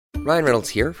Ryan Reynolds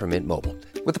here from Mint Mobile.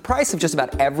 With the price of just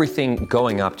about everything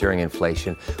going up during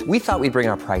inflation, we thought we'd bring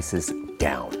our prices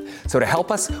down. So to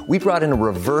help us, we brought in a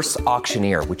reverse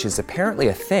auctioneer, which is apparently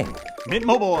a thing. Mint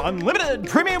Mobile Unlimited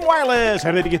Premium Wireless.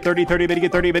 How to get 30, 30, bit to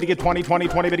get 30, bit to get 20, 20,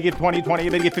 20, bit to get 20, 20,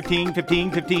 bit to get 15,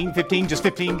 15, 15, 15, just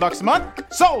 $15 a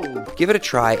month? Sold! Give it a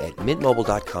try at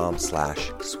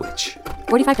mintmobile.com/switch.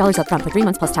 $45 up front for 3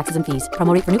 months plus taxes and fees.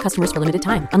 Promo rate for new customers for limited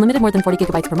time. Unlimited more than 40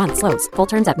 gigabytes per month. Slows full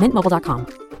terms at mintmobile.com.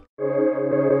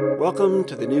 Welcome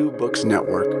to the New Books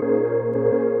Network.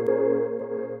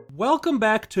 Welcome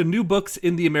back to New Books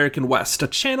in the American West, a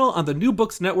channel on the New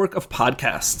Books Network of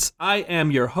podcasts. I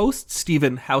am your host,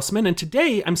 Stephen Hausman, and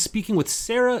today I'm speaking with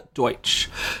Sarah Deutsch.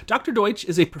 Dr. Deutsch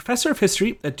is a professor of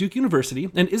history at Duke University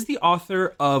and is the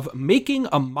author of Making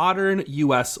a Modern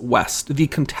U.S. West, the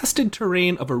contested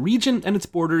terrain of a region and its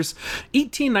borders,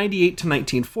 1898 to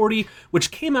 1940,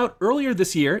 which came out earlier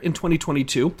this year in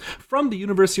 2022 from the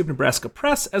University of Nebraska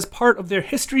Press as part of their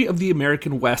History of the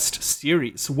American West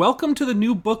series. Welcome to the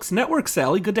New Books Network,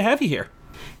 Sally. Good to have you here.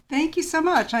 Thank you so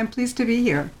much. I'm pleased to be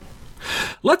here.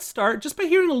 Let's start just by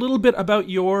hearing a little bit about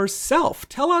yourself.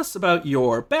 Tell us about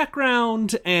your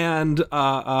background and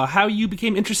how you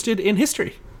became interested in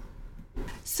history.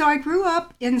 So I grew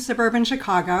up in suburban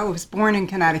Chicago. I was born in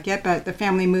Connecticut, but the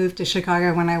family moved to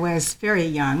Chicago when I was very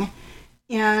young.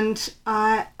 And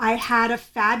I had a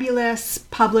fabulous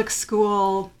public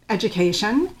school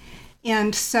education.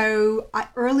 And so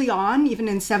early on, even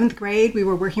in 7th grade, we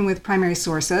were working with primary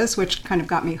sources, which kind of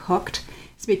got me hooked.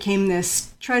 It became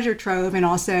this treasure trove and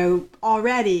also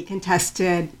already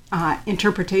contested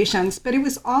interpretations. But it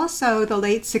was also the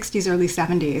late 60s, early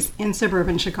 70s in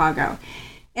suburban Chicago.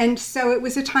 And so it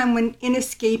was a time when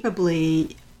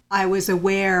inescapably I was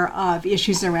aware of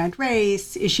issues around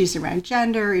race, issues around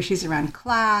gender, issues around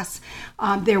class.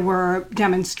 There were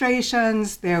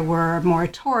demonstrations, there were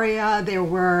moratoria, there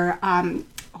were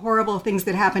horrible things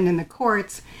that happened in the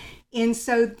courts. And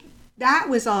so that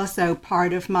was also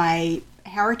part of my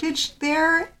heritage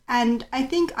there. And I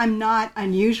think I'm not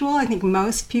unusual. I think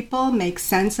most people make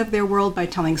sense of their world by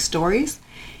telling stories.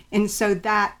 And so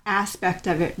that aspect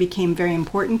of it became very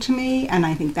important to me. And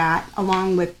I think that,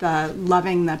 along with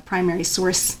loving the primary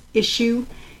source issue,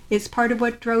 is part of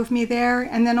what drove me there.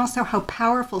 And then also how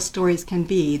powerful stories can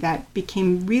be, that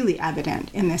became really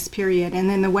evident in this period. And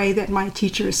then the way that my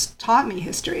teachers taught me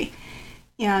history.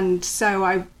 And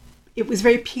so it was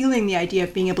very appealing, the idea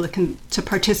of being able to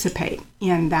participate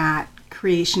in that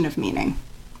creation of meaning.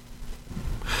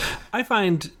 I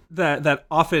find that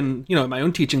often, in my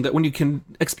own teaching, that when you can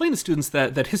explain to students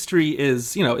that history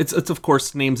is, it's of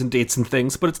course names and dates and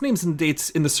things, but it's names and dates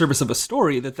in the service of a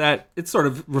story, that it sort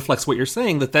of reflects what you're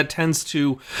saying, that tends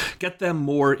to get them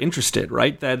more interested,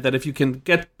 right? That if you can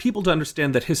get people to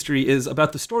understand that history is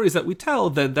about the stories that we tell,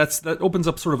 that opens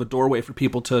up sort of a doorway for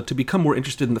people to become more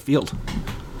interested in the field.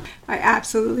 I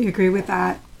absolutely agree with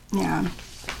that. Yeah.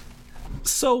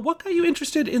 So what got you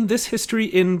interested in this history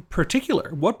in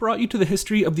particular? What brought you to the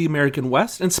history of the American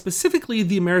West, and specifically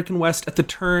the American West at the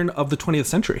turn of the 20th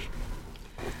century?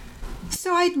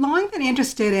 So I'd long been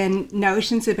interested in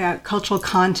notions about cultural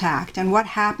contact and what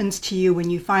happens to you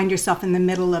when you find yourself in the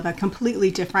middle of a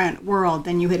completely different world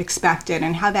than you had expected,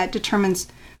 and how that determines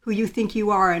who you think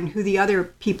you are and who the other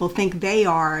people think they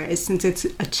are, since it's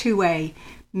a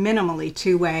minimally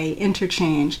two-way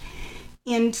interchange.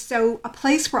 And so a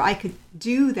place where I could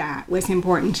do that was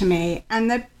important to me. And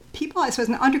so I was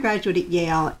an undergraduate at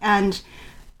Yale, and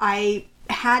I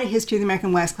had a History of the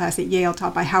American West class at Yale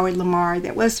taught by Howard Lamar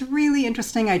that was really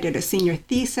interesting. I did a senior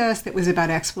thesis that was about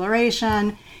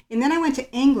exploration. And then I went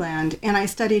to England, and I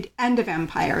studied End of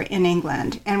Empire in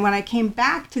England. And when I came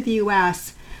back to the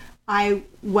U.S., I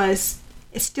was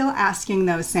still asking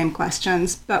those same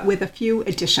questions, but with a few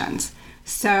additions.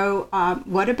 So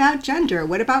what about gender?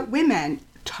 What about women?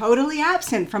 Totally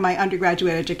absent from my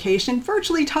undergraduate education,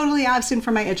 virtually totally absent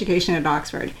from my education at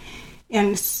Oxford.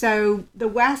 And so the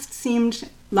West seemed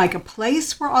like a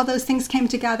place where all those things came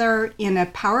together in a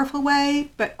powerful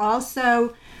way, but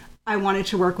also I wanted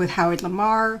to work with Howard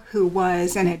Lamar, who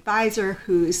was an advisor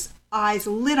whose eyes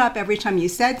lit up every time you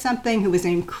said something, who was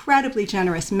an incredibly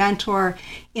generous mentor.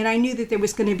 And I knew that there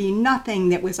was going to be nothing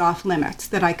that was off limits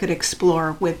that I could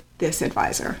explore with this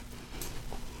advisor.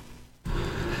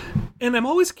 And I'm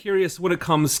always curious when it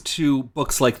comes to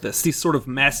books like this, these sort of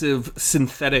massive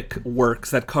synthetic works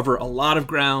that cover a lot of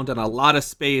ground and a lot of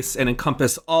space and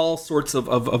encompass all sorts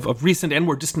of recent and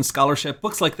more distant scholarship,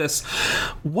 books like this.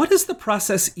 What is the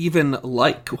process even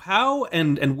like? How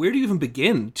and where do you even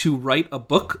begin to write a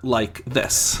book like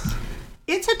this?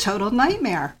 It's a total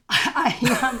nightmare.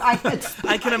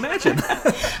 I can imagine.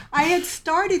 I had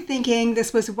started thinking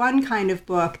this was one kind of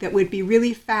book that would be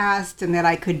really fast and that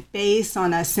I could base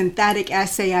on a synthetic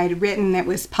essay I'd written that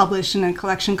was published in a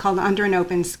collection called Under an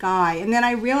Open Sky. And then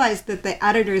I realized that the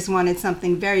editors wanted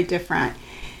something very different.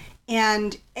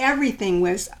 And everything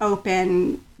was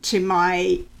open to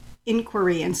my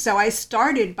inquiry. And so I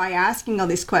started by asking all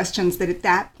these questions that at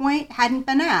that point hadn't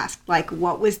been asked, like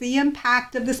what was the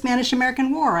impact of the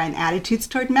Spanish-American War on attitudes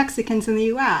toward Mexicans in the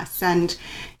U.S. and,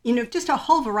 just a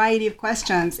whole variety of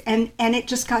questions. And it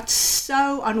just got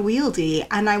so unwieldy,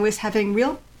 and I was having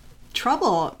real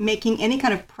trouble making any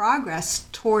kind of progress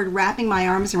toward wrapping my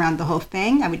arms around the whole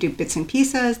thing. I would do bits and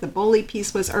pieces. The Bowley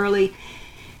piece was early.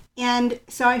 And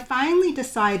so I finally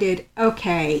decided,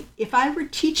 okay, if I were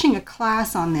teaching a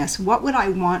class on this, what would I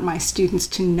want my students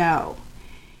to know?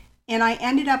 And I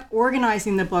ended up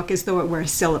organizing the book as though it were a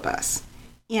syllabus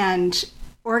and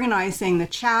organizing the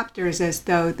chapters as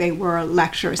though they were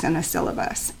lectures in a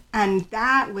syllabus. And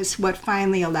that was what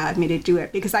finally allowed me to do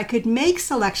it, because I could make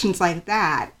selections like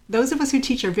that. Those of us who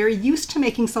teach are very used to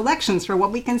making selections for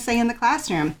what we can say in the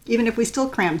classroom, even if we still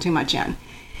cram too much in.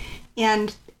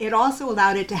 And it also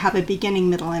allowed it to have a beginning,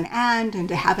 middle, and end, and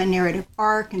to have a narrative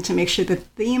arc, and to make sure the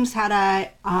themes had a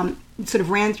sort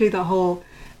of ran through the whole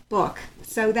book.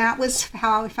 So that was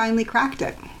how I finally cracked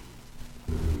it.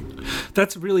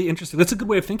 That's really interesting. That's a good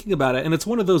way of thinking about it. And it's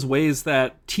one of those ways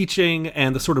that teaching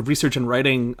and the sort of research and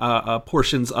writing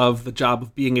portions of the job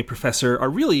of being a professor are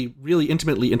really, really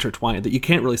intimately intertwined, that you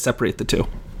can't really separate the two.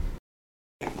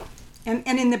 And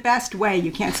in the best way,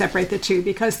 you can't separate the two,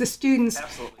 because the students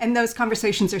Absolutely. And those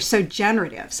conversations are so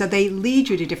generative. So they lead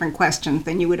you to different questions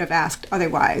than you would have asked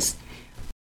otherwise.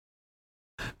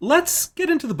 Let's get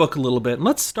into the book a little bit, and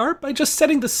let's start by just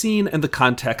setting the scene and the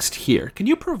context here. Can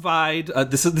you provide,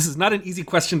 this is not an easy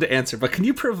question to answer, but can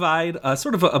you provide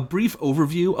sort of a brief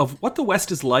overview of what the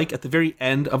West is like at the very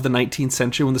end of the 19th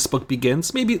century when this book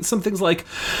begins? Maybe some things like,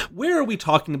 where are we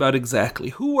talking about exactly?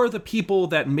 Who are the people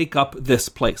that make up this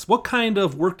place? What kind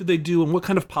of work do they do, and what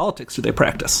kind of politics do they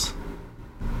practice?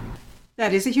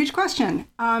 That is a huge question.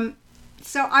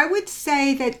 So I would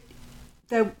say that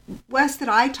the West that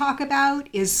I talk about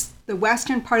is the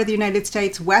western part of the United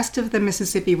States, west of the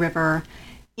Mississippi River,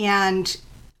 and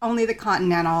only the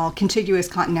contiguous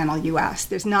continental U.S.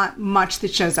 There's not much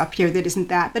that shows up here that isn't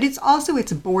that, but it's also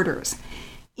its borders.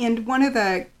 And one of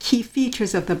the key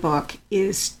features of the book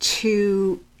is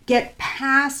to get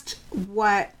past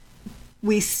what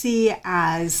we see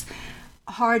as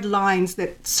hard lines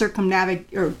that circumvent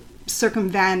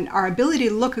our ability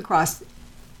to look across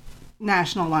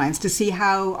national lines, to see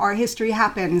how our history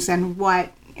happens and what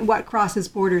crosses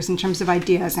borders in terms of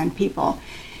ideas and people.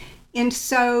 And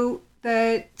so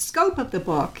the scope of the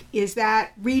book is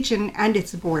that region and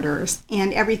its borders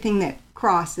and everything that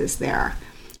crosses there.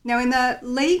 Now, in the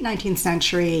late 19th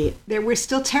century, there were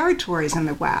still territories in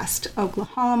the West.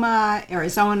 Oklahoma,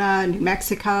 Arizona, New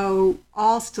Mexico,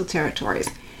 all still territories.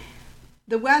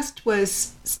 The West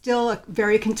was still a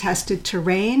very contested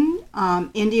terrain.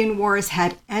 Indian wars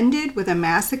had ended with a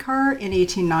massacre in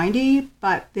 1890,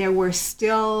 but there were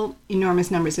still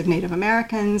enormous numbers of Native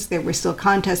Americans. There were still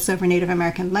contests over Native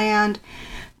American land.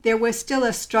 There was still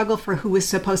a struggle for who was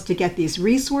supposed to get these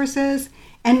resources.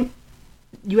 And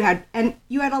you had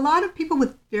a lot of people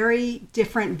with very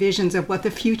different visions of what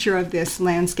the future of this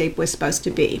landscape was supposed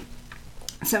to be.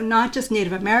 So not just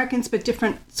Native Americans, but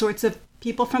different sorts of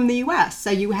people from the U.S.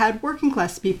 So you had working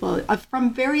class people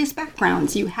from various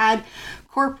backgrounds. You had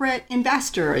corporate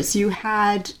investors. You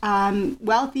had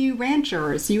wealthy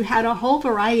ranchers. You had a whole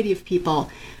variety of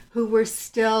people who were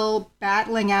still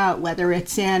battling out, whether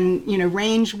it's in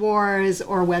range wars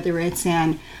or whether it's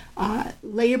in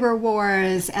labor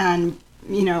wars and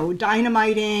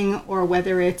dynamiting, or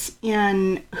whether it's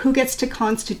in who gets to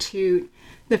constitute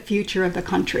the future of the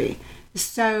country.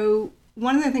 So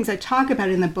one of the things I talk about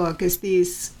in the book is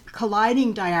these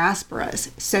colliding diasporas.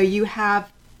 So you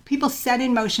have people set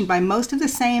in motion by most of the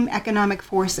same economic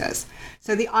forces.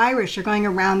 So the Irish are going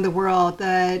around the world,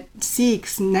 the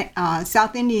Sikhs,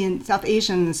 South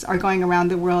Asians are going around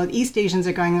the world, East Asians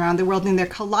are going around the world, and they're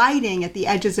colliding at the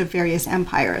edges of various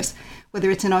empires, whether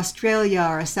it's in Australia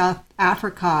or South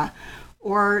Africa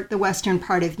or the western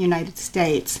part of the United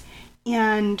States.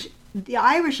 And the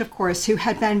Irish, of course, who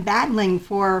had been battling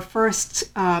for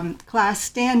first-class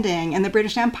standing in the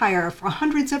British Empire for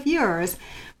hundreds of years,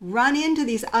 run into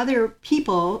these other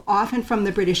people, often from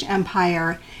the British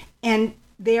Empire, and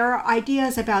their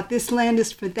ideas about this land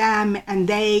is for them, and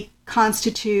they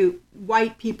constitute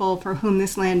white people for whom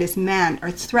this land is meant,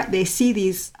 or they see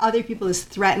these other people as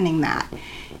threatening that.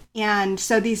 And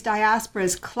so these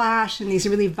diasporas clash in these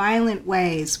really violent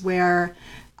ways where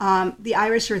the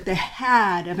Irish are at the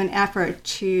head of an effort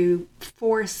to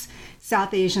force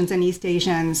South Asians and East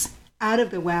Asians out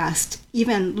of the West,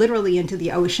 even literally into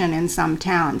the ocean in some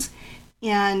towns.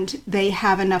 And they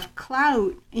have enough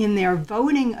clout in their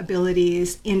voting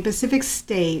abilities in Pacific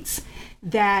states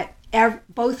that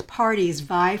both parties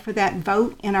vie for that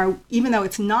vote and are, even though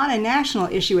it's not a national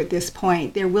issue at this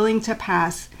point, they're willing to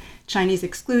pass Chinese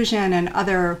exclusion and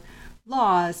other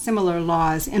laws, similar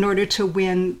laws, in order to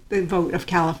win the vote of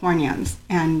Californians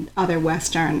and other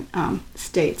Western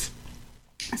states.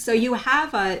 So you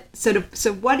have a sort of,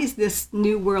 so what is this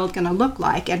new world going to look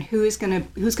like, and who's going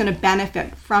to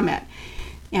benefit from it?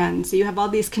 And so you have all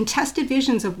these contested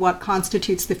visions of what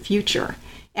constitutes the future.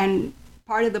 And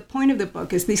part of the point of the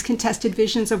book is these contested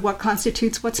visions of what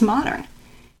constitutes what's modern.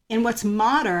 And what's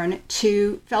modern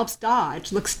to Phelps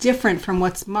Dodge looks different from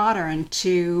what's modern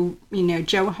to,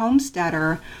 Joe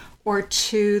Homesteader or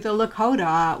to the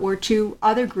Lakota or to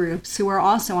other groups who are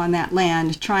also on that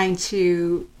land trying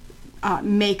to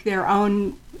make their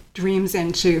own dreams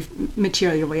into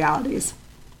material realities.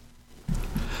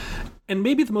 And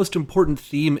maybe the most important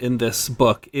theme in this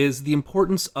book is the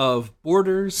importance of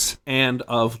borders and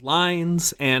of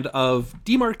lines and of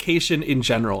demarcation in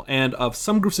general, and of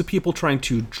some groups of people trying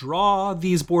to draw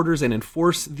these borders and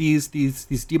enforce these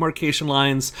demarcation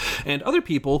lines, and other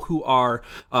people who are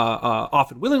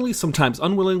often willingly, sometimes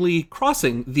unwillingly,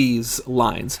 crossing these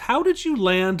lines. How did you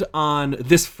land on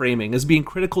this framing as being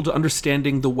critical to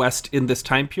understanding the West in this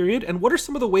time period? And what are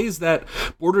some of the ways that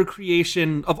border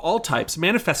creation of all types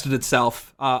manifested itself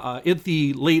in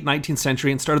the late 19th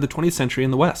century and start of the 20th century in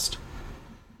the West?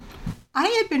 I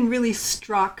had been really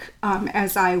struck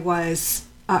as I was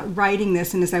writing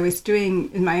this and as I was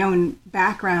doing in my own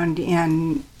background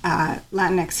in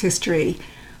Latinx history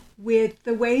with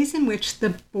the ways in which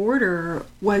the border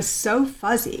was so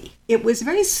fuzzy. It was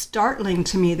very startling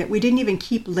to me that we didn't even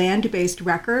keep land-based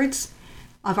records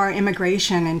of our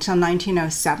immigration until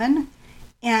 1907.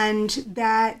 And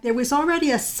that there was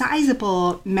already a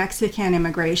sizable Mexican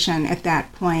immigration at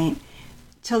that point,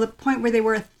 till the point where they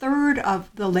were a third of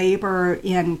the labor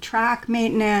in track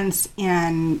maintenance,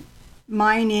 in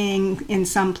mining in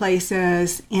some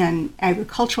places, in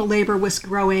agricultural labor was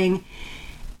growing.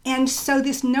 And so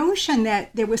this notion that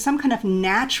there was some kind of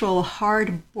natural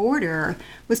hard border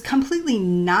was completely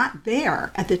not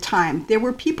there at the time. There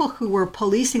were people who were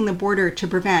policing the border to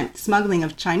prevent smuggling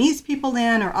of Chinese people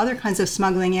in or other kinds of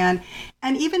smuggling in.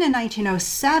 And even in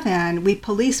 1907,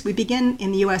 we begin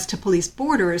in the U.S. to police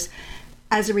borders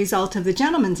as a result of the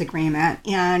Gentleman's Agreement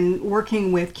and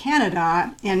working with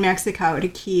Canada and Mexico to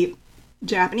keep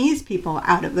Japanese people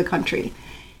out of the country.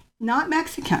 Not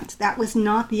Mexicans. That was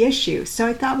not the issue. So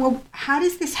I thought, well, how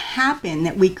does this happen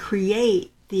that we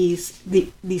create these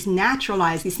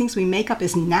naturalized, these things we make up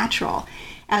as natural,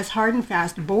 as hard and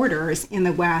fast borders in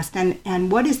the West?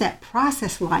 And what is that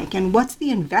process like? And what's the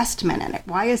investment in it?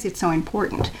 Why is it so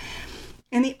important?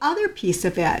 And the other piece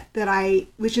of it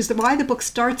which is why the book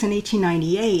starts in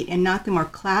 1898 and not the more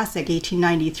classic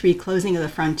 1893 closing of the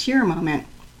frontier moment,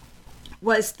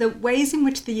 was the ways in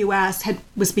which the U.S.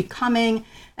 was becoming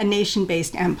a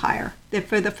nation-based empire. That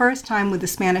for the first time with the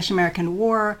Spanish-American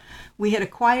War, we had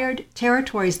acquired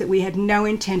territories that we had no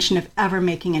intention of ever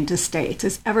making into states,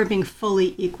 as ever being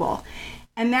fully equal.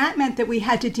 And that meant that we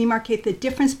had to demarcate the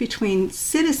difference between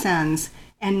citizens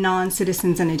and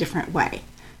non-citizens in a different way,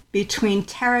 between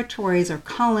territories or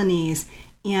colonies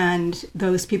and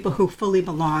those people who fully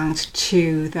belonged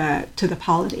to the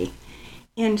polity.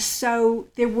 And so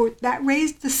that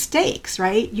raised the stakes,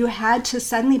 right? You had to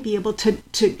suddenly be able to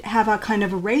have a kind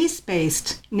of a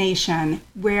race-based nation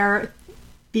where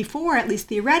before, at least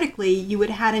theoretically, you would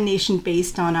have had a nation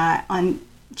based on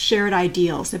shared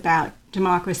ideals about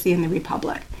democracy and the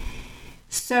republic.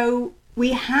 So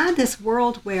we had this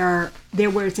world where there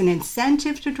was an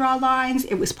incentive to draw lines.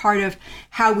 It was part of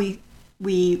how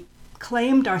we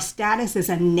claimed our status as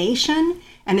a nation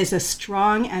and as a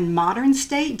strong and modern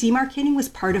state. Demarcating was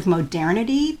part of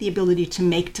modernity. The ability to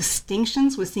make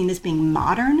distinctions was seen as being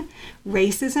modern.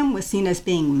 Racism was seen as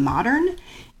being modern.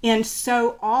 And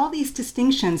so all these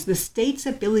distinctions, the state's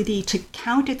ability to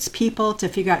count its people, to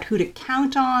figure out who to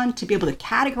count on, to be able to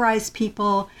categorize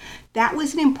people, that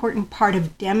was an important part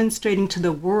of demonstrating to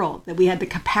the world that we had the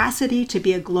capacity to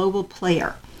be a global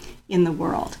player in the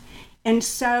world. And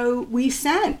so we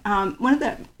sent, one of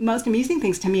the most amusing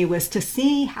things to me was to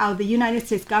see how the United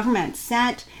States government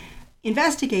sent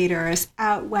investigators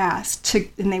out west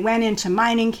and they went into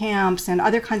mining camps and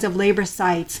other kinds of labor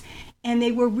sites. And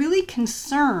they were really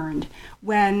concerned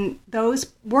when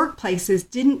those workplaces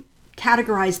didn't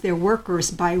categorize their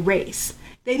workers by race.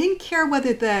 They didn't care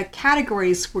whether the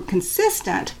categories were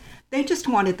consistent. They just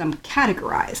wanted them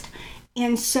categorized.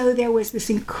 And so there was this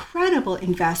incredible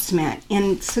investment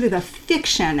in sort of the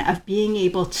fiction of being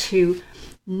able to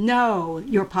know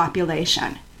your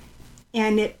population.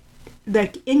 And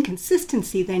the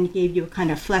inconsistency then gave you a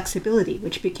kind of flexibility,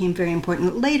 which became very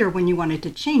important later when you wanted to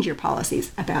change your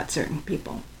policies about certain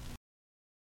people.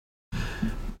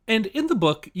 And in the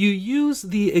book, you use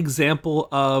the example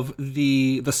of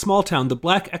the small town, the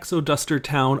black exoduster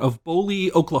town of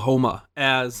Boley, Oklahoma,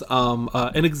 as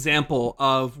an example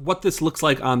of what this looks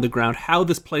like on the ground, how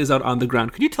this plays out on the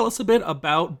ground. Could you tell us a bit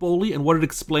about Boley and what it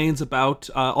explains about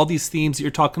all these themes that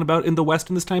you're talking about in the West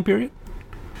in this time period?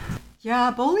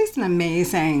 Yeah, Boley's an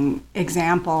amazing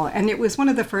example, and it was one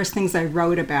of the first things I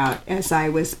wrote about as I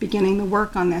was beginning the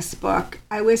work on this book.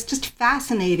 I was just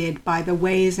fascinated by the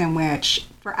ways in which,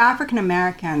 for African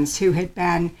Americans who had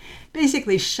been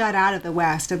basically shut out of the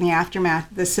West in the aftermath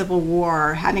of the Civil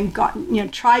War, having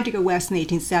tried to go west in the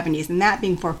 1870s, and that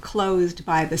being foreclosed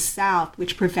by the South,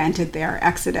 which prevented their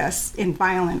exodus in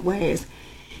violent ways.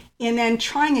 And then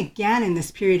trying again in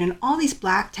this period, and all these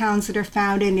black towns that are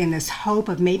founded in this hope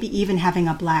of maybe even having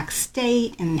a black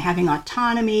state and having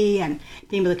autonomy and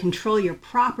being able to control your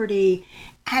property.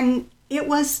 And it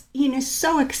was,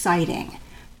 so exciting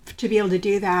to be able to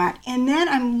do that. And then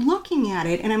I'm looking at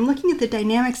it, and I'm looking at the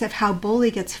dynamics of how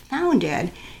Boley gets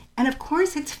founded. And of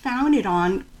course, it's founded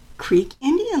on Creek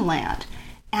Indian land.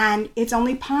 And it's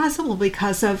only possible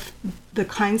because of the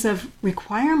kinds of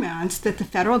requirements that the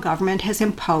federal government has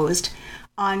imposed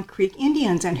on Creek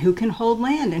Indians, and who can hold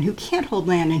land and who can't hold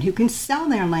land and who can sell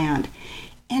their land.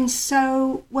 And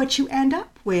so what you end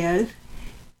up with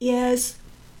is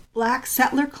black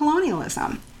settler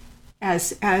colonialism,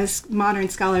 as modern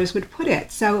scholars would put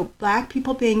it. So black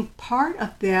people being part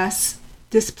of this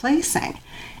displacing.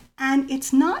 And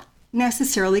it's not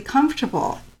necessarily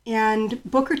comfortable. And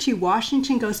Booker T.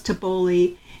 Washington goes to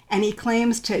Boley, and he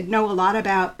claims to know a lot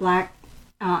about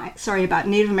about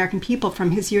Native American people from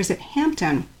his years at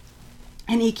Hampton.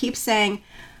 And he keeps saying,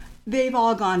 they've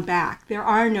all gone back. There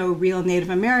are no real Native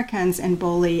Americans in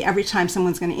Boley. Every time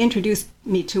someone's going to introduce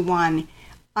me to one,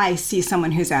 I see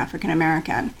someone who's African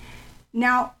American.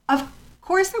 Now, of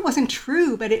course, that wasn't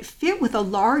true, but it fit with a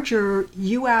larger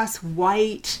U.S.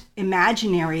 white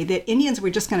imaginary that Indians were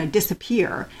just going to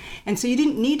disappear. And so you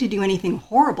didn't need to do anything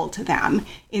horrible to them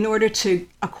in order to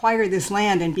acquire this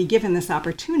land and be given this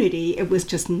opportunity. It was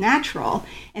just natural.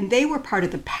 And they were part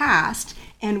of the past.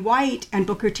 And white, and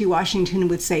Booker T. Washington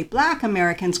would say black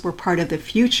Americans were part of the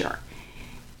future.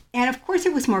 And of course,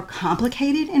 it was more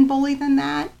complicated in Boley than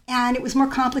that. And it was more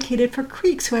complicated for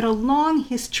Creeks, who had a long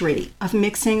history of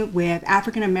mixing with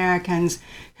African Americans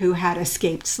who had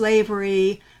escaped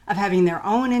slavery, of having their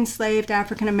own enslaved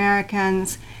African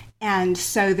Americans. And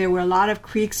so there were a lot of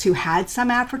Creeks who had some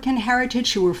African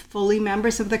heritage, who were fully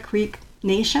members of the Creek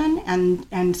Nation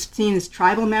and seen as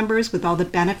tribal members with all the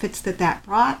benefits that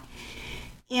brought.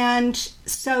 And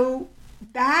so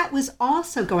that was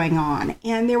also going on.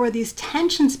 And there were these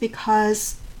tensions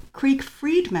because Creek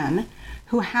freedmen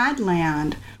who had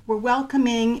land were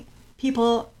welcoming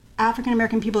people, African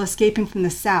American people escaping from the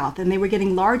South, and they were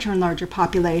getting larger and larger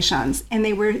populations. And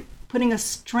they were putting a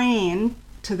strain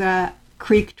to the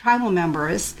Creek tribal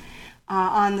members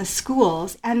on the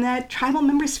schools, and the tribal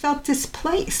members felt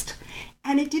displaced.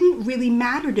 And it didn't really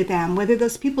matter to them whether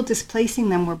those people displacing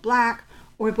them were black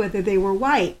or whether they were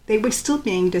white. They were still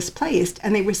being displaced,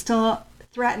 and they were still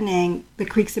threatening the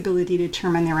Creeks' ability to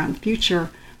determine their own future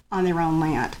on their own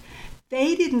land.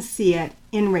 They didn't see it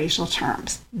in racial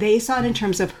terms. They saw it in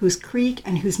terms of who's Creek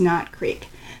and who's not Creek.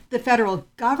 The federal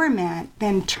government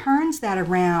then turns that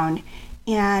around,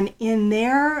 and in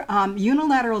their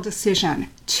unilateral decision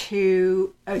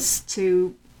to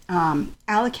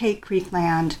allocate Creek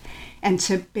land and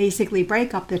to basically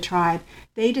break up the tribe,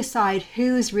 they decide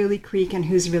who's really Creek and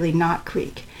who's really not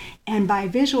Creek. And by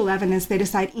visual evidence, they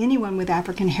decide anyone with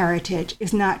African heritage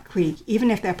is not Creek,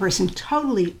 even if that person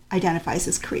totally identifies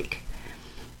as Creek.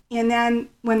 And then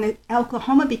when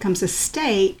Oklahoma becomes a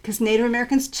state, because Native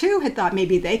Americans too had thought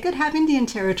maybe they could have Indian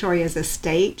Territory as a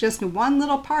state, just one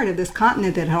little part of this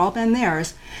continent that had all been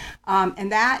theirs,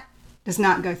 and that does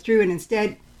not go through, and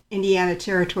instead Indiana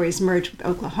Territory is merged with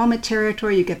Oklahoma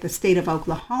Territory. You get the state of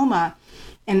Oklahoma.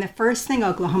 And the first thing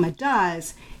Oklahoma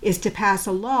does is to pass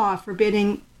a law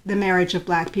forbidding the marriage of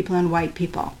black people and white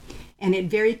people. And it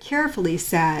very carefully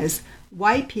says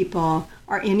white people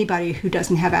are anybody who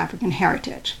doesn't have African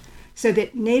heritage. so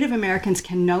that Native Americans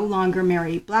can no longer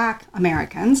marry Black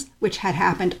Americans, which had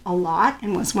happened a lot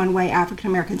and was one way African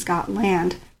Americans got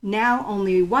land. Now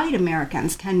only white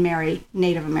Americans can marry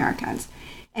Native Americans.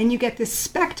 And you get this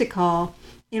spectacle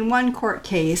in one court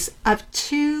case of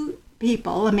two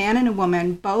people, a man and a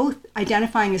woman, both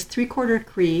identifying as Three-Quarter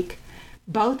Creek,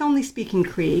 both only speaking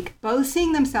Creek, both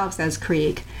seeing themselves as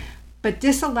Creek, but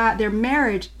their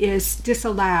marriage is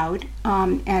disallowed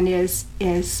and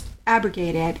is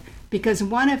abrogated because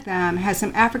one of them has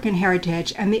some African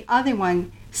heritage and the other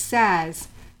one says,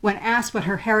 when asked what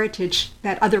her heritage,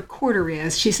 that other quarter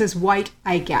is, she says, white,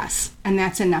 I guess, and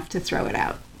that's enough to throw it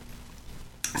out.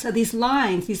 So these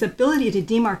lines, this ability to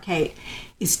demarcate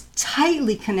is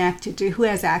tightly connected to who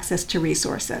has access to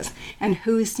resources and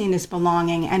who's seen as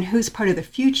belonging and who's part of the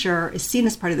future, is seen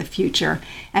as part of the future,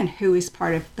 and who is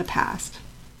part of the past.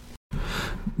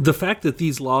 The fact that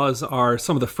these laws are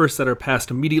some of the first that are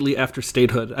passed immediately after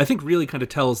statehood, I think really kind of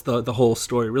tells the whole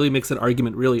story, really makes that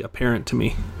argument really apparent to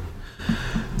me.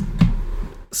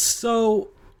 So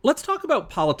let's talk about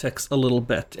politics a little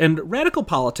bit, and radical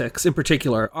politics in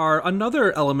particular are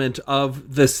another element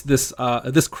of this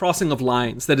crossing of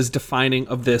lines that is defining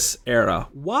of this era.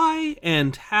 Why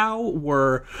and how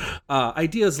were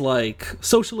ideas like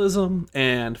socialism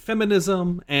and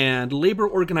feminism and labor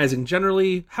organizing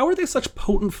generally, how are they such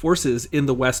potent forces in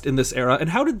the West in this era,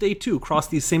 and how did they too cross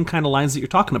these same kind of lines that you're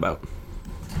talking about?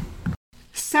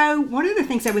 So one of the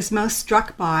things I was most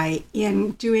struck by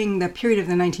in doing the period of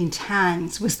the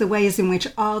 1910s was the ways in which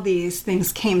all these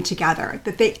things came together,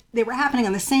 that they were happening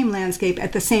on the same landscape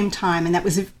at the same time. And that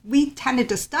was, we tended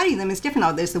to study them as different.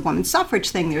 Oh, there's the women's suffrage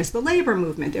thing, there's the labor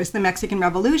movement, there's the Mexican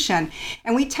Revolution.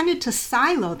 And we tended to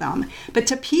silo them. But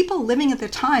to people living at the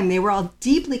time, they were all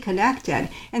deeply connected.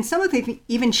 And some of them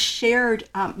even shared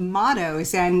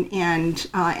mottos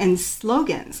and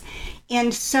slogans.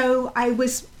 And so I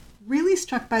was really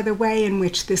struck by the way in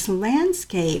which this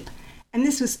landscape, and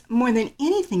this was more than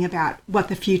anything about what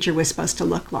the future was supposed to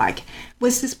look like,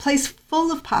 was this place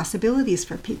full of possibilities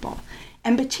for people.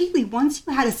 And particularly once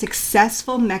you had a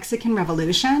successful Mexican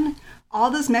Revolution, all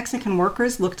those Mexican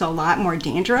workers looked a lot more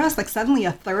dangerous. Like suddenly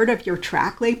a third of your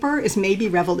track labor is maybe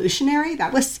revolutionary.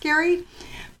 That was scary.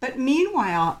 But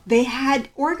meanwhile, they had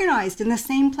organized in the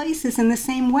same places, in the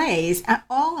same ways,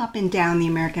 all up and down the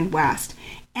American West.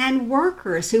 And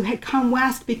workers who had come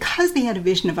west because they had a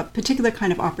vision of a particular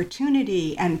kind of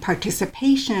opportunity and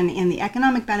participation in the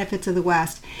economic benefits of the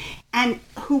West, and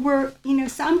who were,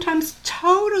 sometimes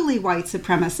totally white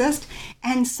supremacist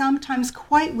and sometimes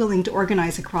quite willing to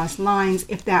organize across lines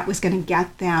if that was going to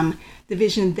get them the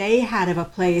vision they had of a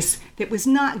place that was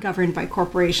not governed by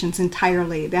corporations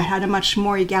entirely, that had a much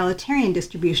more egalitarian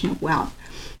distribution of wealth.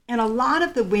 And a lot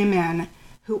of the women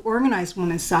who organized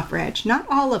women's suffrage, not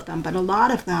all of them, but a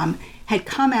lot of them, had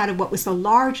come out of what was the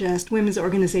largest women's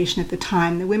organization at the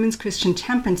time, the Women's Christian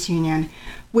Temperance Union,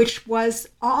 which was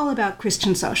all about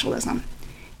Christian socialism.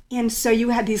 And so you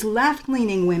had these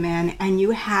left-leaning women, and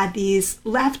you had these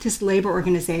leftist labor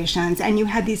organizations, and you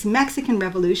had these Mexican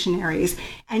revolutionaries,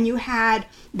 and you had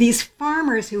these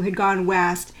farmers who had gone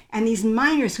west, and these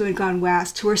miners who had gone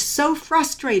west, who were so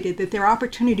frustrated that their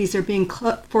opportunities are being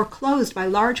foreclosed by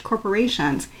large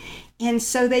corporations. And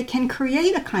so they can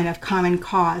create a kind of common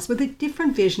cause with a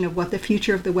different vision of what the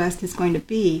future of the West is going to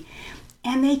be.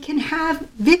 And they can have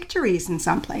victories in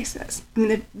some places. I mean,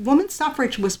 the women's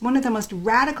suffrage was one of the most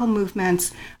radical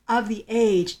movements of the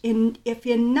age, if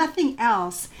in nothing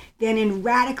else than in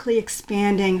radically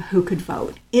expanding who could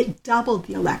vote. It doubled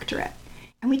the electorate.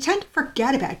 And we tend to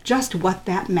forget about just what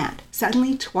that meant.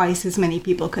 Suddenly, twice as many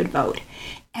people could vote.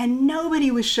 And nobody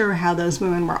was sure how those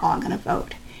women were all going to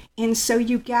vote. And so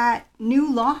you get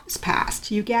new laws passed,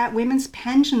 you get women's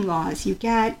pension laws, you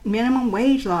get minimum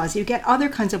wage laws, you get other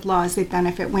kinds of laws that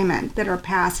benefit women that are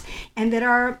passed and that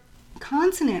are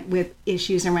consonant with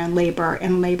issues around labor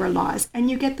and labor laws.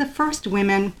 And you get the first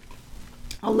women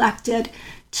elected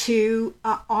to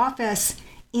office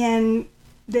in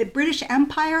the British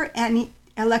Empire and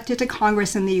elected to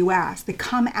Congress in the U.S. that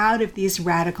come out of these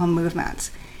radical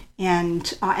movements and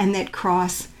that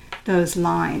cross those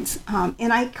lines.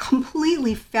 And I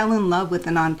completely fell in love with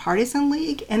the Nonpartisan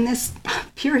League in this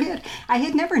period. I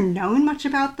had never known much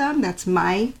about them. That's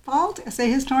my fault as a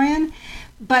historian.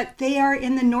 But they are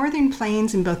in the Northern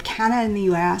Plains in both Canada and the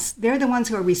U.S. They're the ones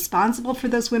who are responsible for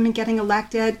those women getting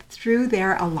elected through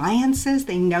their alliances.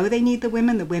 They know they need the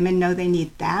women know they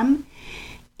need them.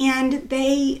 And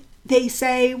they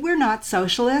say, we're not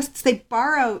socialists. Their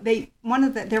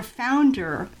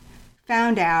founder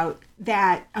found out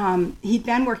that he'd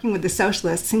been working with the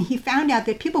socialists, and he found out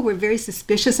that people were very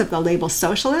suspicious of the label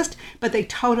socialist, but they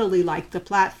totally liked the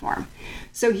platform.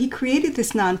 So he created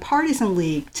this nonpartisan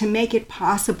league to make it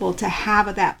possible to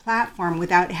have that platform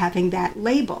without having that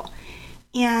label.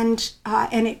 And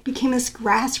it became this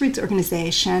grassroots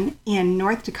organization in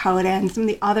North Dakota and some of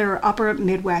the other upper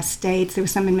Midwest states. There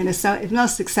was some in Minnesota. It was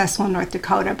most successful in North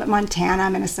Dakota, but Montana,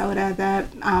 Minnesota,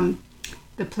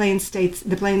 the Plains states,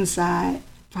 the Plains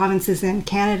provinces in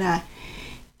Canada.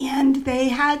 And they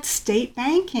had state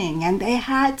banking, and they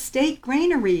had state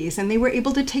granaries, and they were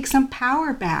able to take some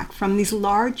power back from these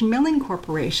large milling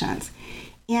corporations.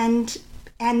 And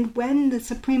when the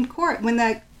Supreme Court,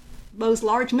 those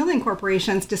large milling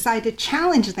corporations decide to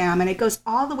challenge them, and it goes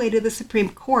all the way to the Supreme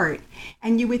Court,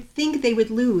 and you would think they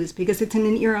would lose because it's in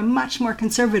an era much more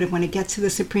conservative when it gets to the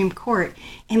Supreme Court.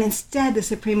 And instead, the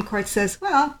Supreme Court says,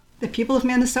 well, the people of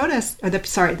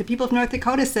the people of North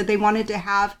Dakota said they wanted to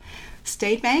have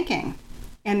state banking,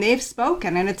 and they've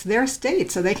spoken, and it's their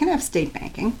state, so they can have state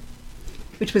banking,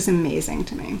 which was amazing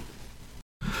to me.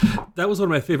 That was one of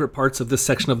my favorite parts of this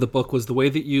section of the book, was the way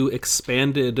that you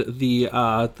expanded the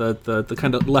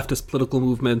kind of leftist political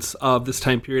movements of this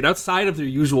time period outside of their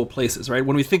usual places, right?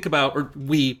 When we think about, or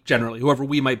we generally, whoever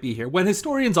we might be here, when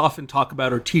historians often talk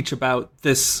about or teach about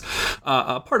this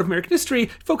part of American history,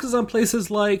 it focuses on places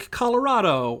like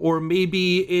Colorado or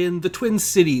maybe in the Twin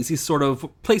Cities, these sort of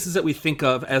places that we think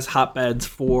of as hotbeds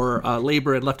for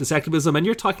labor and leftist activism. And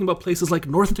you're talking about places like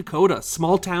North Dakota,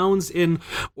 small towns in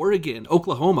Oregon,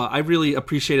 Oklahoma. I really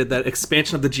appreciated that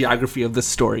expansion of the geography of this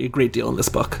story a great deal in this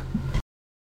book.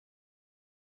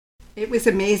 It was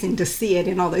amazing to see it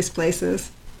in all those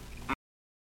places.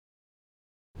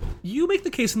 You make the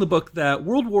case in the book that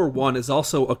World War I is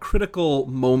also a critical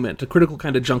moment, a critical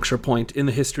kind of juncture point in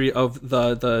the history of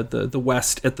the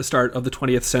West at the start of the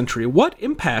 20th century. What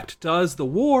impact does the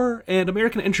war and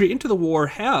American entry into the war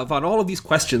have on all of these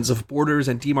questions of borders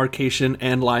and demarcation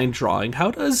and line drawing? How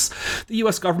does the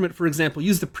U.S. government, for example,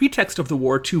 use the pretext of the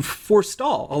war to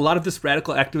forestall a lot of this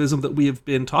radical activism that we have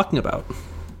been talking about?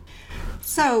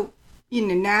 So,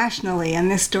 nationally, and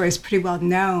this story is pretty well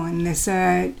known, there's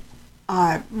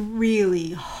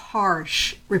really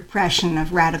harsh repression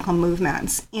of radical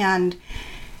movements. And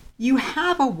you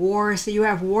have a war, so you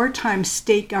have wartime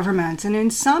state governments. And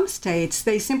in some states,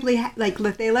 they simply,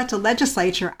 they let the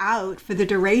legislature out for the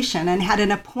duration and had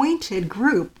an appointed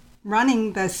group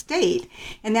running the state.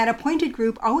 And that appointed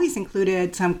group always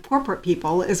included some corporate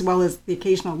people as well as the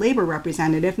occasional labor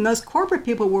representative. And those corporate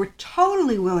people were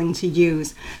totally willing to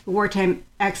use the wartime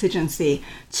exigency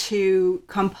to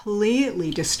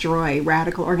completely destroy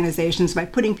radical organizations by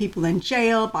putting people in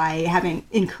jail, by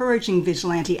encouraging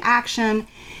vigilante action,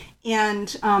 and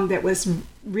that was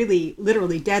really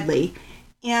literally deadly.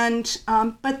 And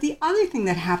but the other thing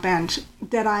that happened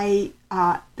that I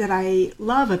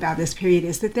love about this period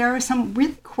is that there are some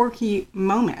really quirky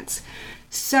moments.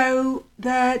 So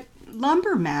the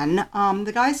lumbermen,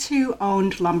 the guys who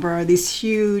owned lumber, these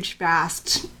huge,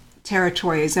 vast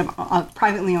territories of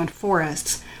privately owned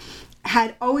forests,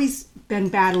 had always been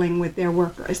battling with their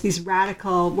workers, these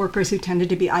radical workers who tended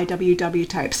to be IWW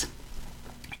types.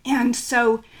 And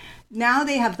so now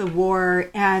they have the war,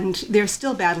 and they're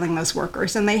still battling those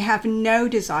workers, and they have no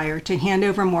desire to hand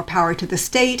over more power to the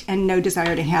state and no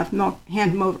desire to hand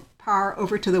more power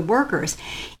over to the workers.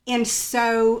 And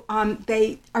so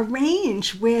they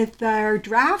arrange with their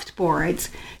draft boards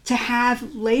to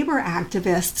have labor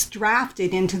activists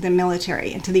drafted into the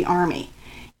military, into the army,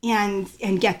 and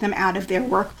get them out of their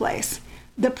workplace.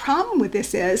 The problem with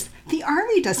this is the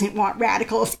army doesn't want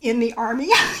radicals in the army.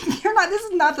 This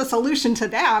is not the solution to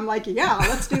that. I'm like, yeah,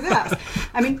 let's do this.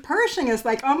 I mean, Pershing is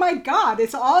like, oh my God,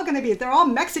 it's all going to be, they're all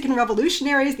Mexican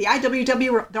revolutionaries. The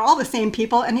IWW, they're all the same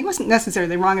people. And he wasn't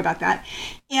necessarily wrong about that.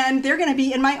 And they're going to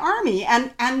be in my army.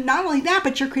 And not only that,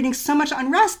 but you're creating so much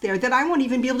unrest there that I won't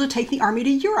even be able to take the army to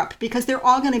Europe because they're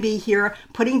all going to be here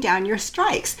putting down your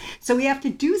strikes. So we have to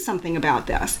do something about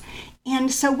this.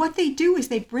 And so what they do is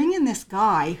they bring in this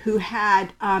guy who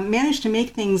had managed to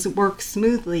make things work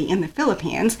smoothly in the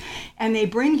Philippines, and they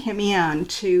bring him in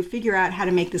to figure out how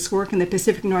to make this work in the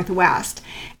Pacific Northwest.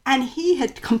 And he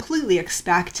had completely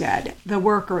expected the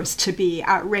workers to be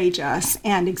outrageous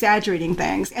and exaggerating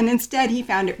things, and instead he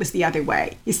found it was the other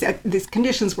way. He said these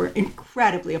conditions were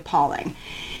incredibly appalling.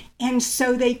 And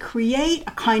so they create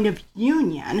a kind of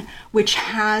union which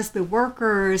has the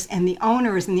workers and the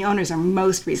owners are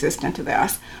most resistant to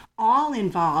this, all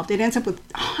involved. It ends up with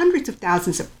hundreds of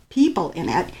thousands of people in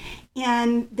it,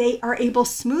 and they are able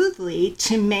smoothly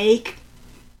to make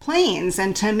planes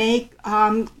and to make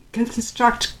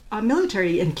construct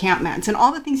military encampments and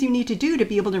all the things you need to do to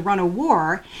be able to run a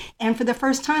war. And for the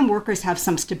first time, workers have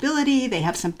some stability, they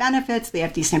have some benefits, they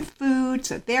have decent food,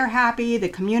 so they're happy. The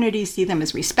communities see them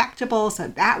as respectable, so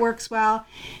that works well.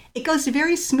 It goes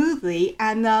very smoothly,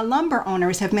 and the lumber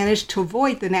owners have managed to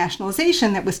avoid the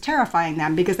nationalization that was terrifying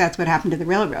them, because that's what happened to the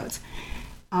railroads.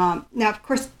 Now, of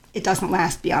course, it doesn't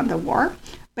last beyond the war,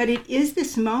 but it is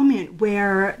this moment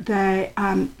where the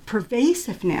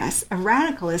pervasiveness of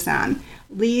radicalism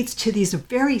leads to these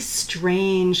very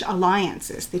strange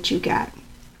alliances that you get.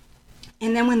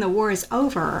 And then when the war is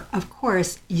over, of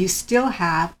course, you still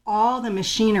have all the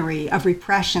machinery of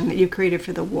repression that you created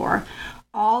for the war,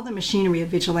 all the machinery of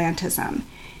vigilantism,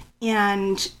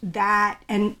 and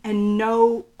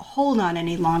no hold on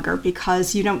any longer,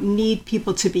 because you don't need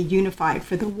people to be unified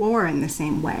for the war in the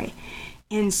same way.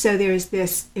 And so there's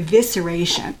this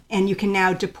evisceration, and you can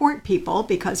now deport people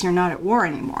because you're not at war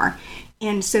anymore.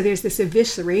 And so there's this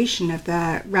evisceration of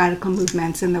the radical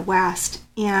movements in the West,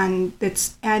 and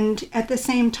at the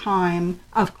same time,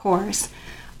 of course,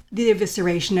 the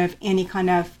evisceration of any kind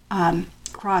of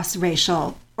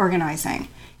cross-racial organizing.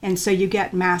 And so you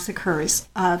get massacres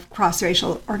of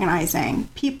cross-racial organizing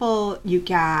people. You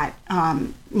get,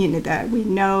 we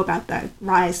know about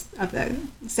the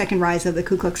second rise of the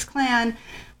Ku Klux Klan,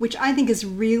 which I think is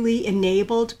really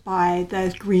enabled by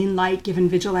the green light given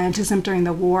vigilantism during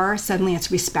the war. Suddenly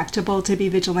it's respectable to be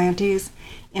vigilantes,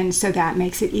 and so that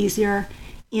makes it easier.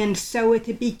 And so at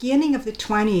the beginning of the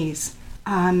 20s,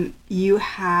 you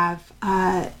have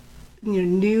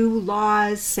new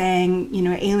laws saying,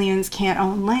 aliens can't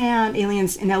own land,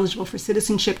 aliens ineligible for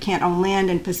citizenship can't own land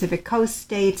in Pacific Coast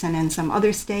states and in some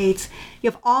other states. You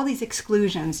have all these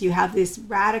exclusions. You have these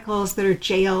radicals that are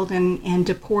jailed and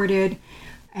deported,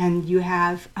 and you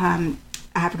have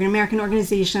African-American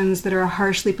organizations that are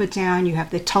harshly put down. You have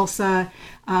the Tulsa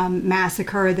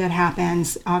massacre that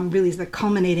happens, really is the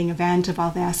culminating event of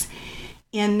all this.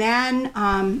 And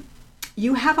then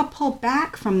you have a pull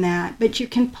back from that, but you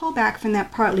can pull back from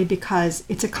that partly because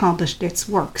it's accomplished its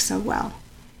work so well.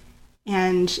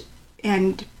 And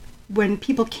when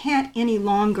people can't any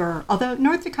longer, although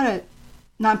North Dakota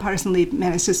nonpartisanly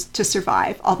manages to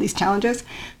survive all these challenges,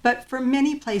 but for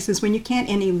many places, when you can't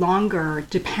any longer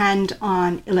depend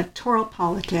on electoral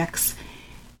politics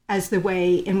as the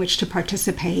way in which to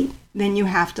participate, then you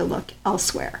have to look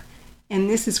elsewhere. And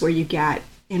this is where you get,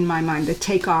 in my mind, the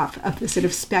takeoff of the sort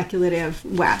of speculative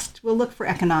West. We'll look for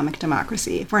economic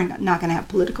democracy if we're not going to have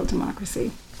political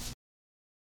democracy.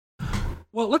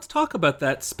 Well, let's talk about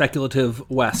that speculative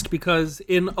West, because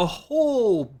in a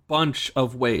whole bunch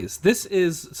of ways, this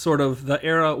is sort of the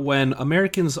era when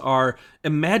Americans are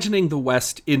imagining the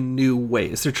West in new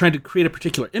ways. They're trying to create a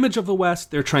particular image of the West.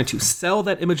 They're trying to sell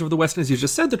that image of the West. And as you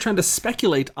just said, they're trying to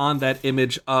speculate on that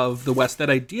image of the West, that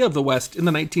idea of the West in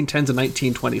the 1910s and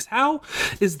 1920s. How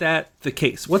is that the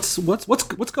case? What's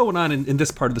going on in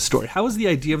this part of the story? How is the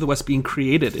idea of the West being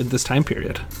created in this time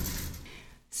period?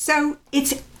 So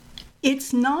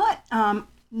it's not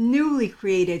newly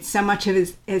created so much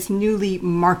as newly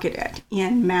marketed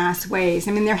in mass ways.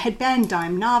 I mean, there had been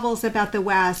dime novels about the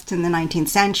West in the 19th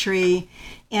century,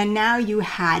 and now you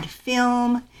had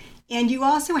film, and you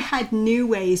also had new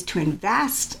ways to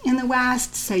invest in the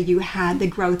West. So you had the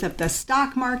growth of the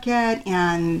stock market,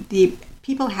 and the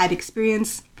people had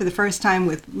experience for the first time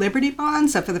with Liberty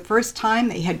bonds. So for the first time,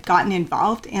 they had gotten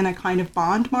involved in a kind of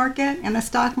bond market and a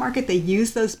stock market. They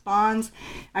used those bonds,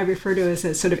 I refer to as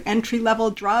a sort of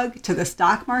entry-level drug to the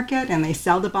stock market, and they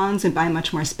sell the bonds and buy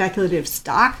much more speculative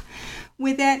stock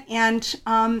with it. And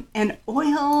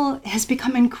oil has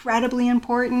become incredibly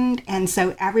important, and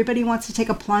so everybody wants to take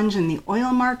a plunge in the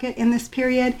oil market in this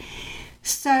period.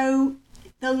 So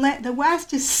the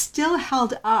West is still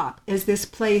held up as this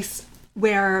place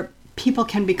where people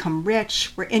can become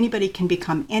rich, where anybody can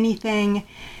become anything,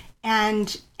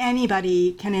 and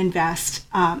anybody can invest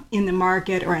in the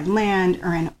market or in land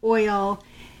or in oil.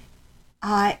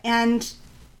 And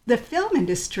the film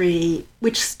industry,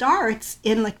 which starts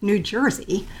in like New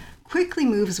Jersey, quickly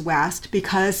moves west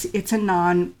because they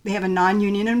have a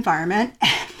non-union environment,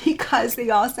 because they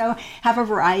also have a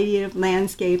variety of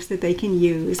landscapes that they can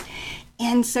use.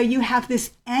 And so you have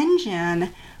this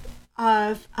engine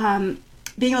of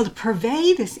being able to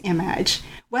purvey this image.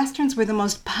 Westerns were the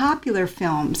most popular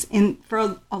films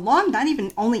for a long, not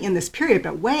even only in this period,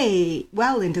 but way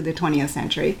well into the 20th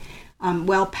century,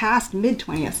 well past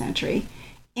mid-20th century.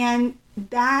 And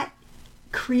that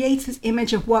creates this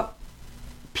image of what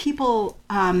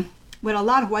a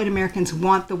lot of white Americans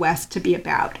want the West to be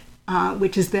about.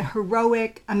 which is the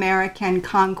heroic American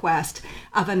conquest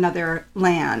of another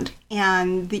land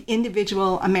and the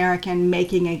individual American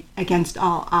making against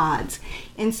all odds.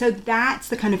 And so that's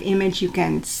the kind of image you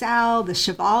can sell, the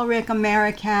chivalric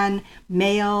American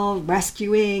male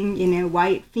rescuing,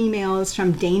 white females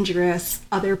from dangerous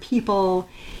other people.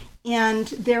 And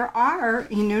there are,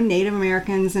 Native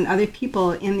Americans and other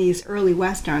people in these early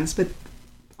Westerns, but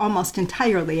almost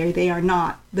entirely they are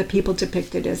not the people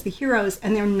depicted as the heroes,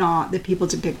 and they're not the people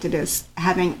depicted as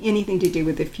having anything to do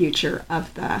with the future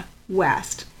of the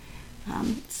West.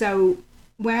 So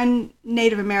when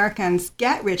Native Americans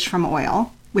get rich from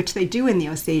oil, which they do in the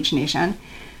Osage Nation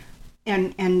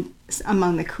and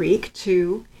among the Creek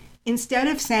too, instead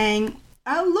of saying,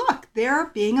 oh, look, they're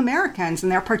being Americans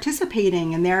and they're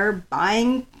participating and they're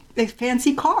buying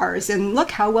fancy cars and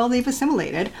look how well they've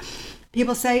assimilated,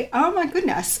 people say, oh my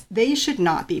goodness, they should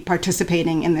not be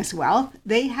participating in this wealth.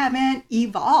 They haven't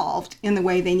evolved in the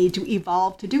way they need to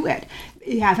evolve to do it.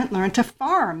 They haven't learned to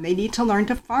farm. They need to learn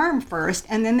to farm first,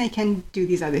 and then they can do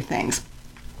these other things.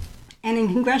 And in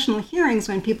congressional hearings,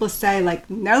 when people say, like,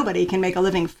 nobody can make a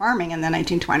living farming in the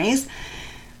 1920s,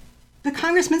 the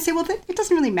congressmen say, well, it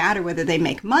doesn't really matter whether they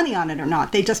make money on it or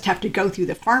not. They just have to go through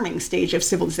the farming stage of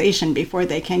civilization before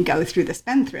they can go through the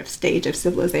spendthrift stage of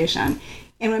civilization.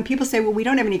 And when people say, well, we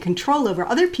don't have any control over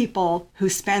other people who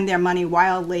spend their money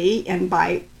wildly and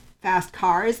buy fast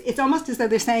cars, it's almost as though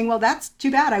they're saying, well, that's too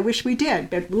bad. I wish we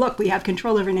did. But look, we have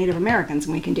control over Native Americans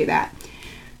and we can do that.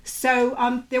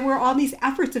 So there were all these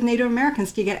efforts of Native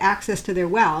Americans to get access to their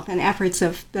wealth and efforts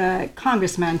of the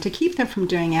congressmen to keep them from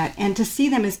doing it and to see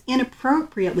them as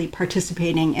inappropriately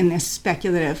participating in this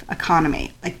speculative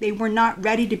economy. Like they were not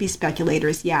ready to be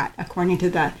speculators yet, according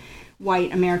to the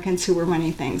white Americans who were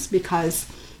running things, because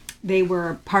they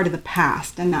were part of the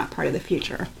past and not part of the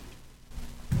future.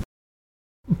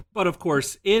 But of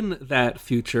course, in that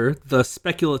future, the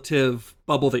speculative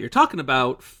bubble that you're talking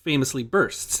about famously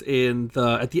bursts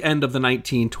at the end of the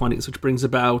 1920s, which brings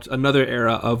about another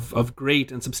era of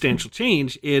great and substantial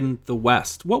change in the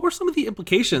West. What were some of the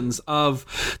implications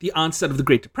of the onset of the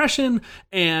Great Depression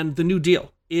and the New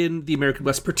Deal in the American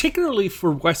West, particularly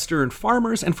for Western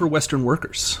farmers and for Western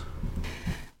workers?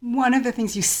 One of the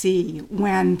things you see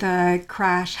when the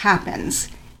crash happens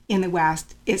in the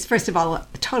West is, first of all, a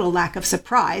total lack of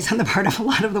surprise on the part of a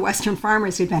lot of the Western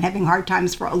farmers who'd been having hard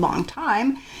times for a long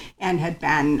time and had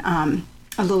been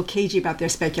a little cagey about their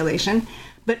speculation,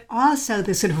 but also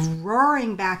the sort of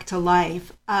roaring back to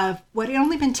life of what had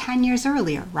only been 10 years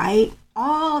earlier, right?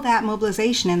 All that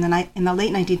mobilization in the late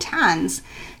 1910s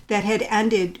that had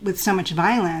ended with so much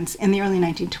violence in the early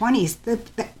 1920s, the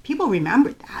people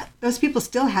remembered that. Those people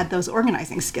still had those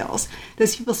organizing skills.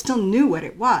 Those people still knew what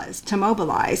it was to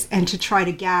mobilize and to try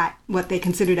to get what they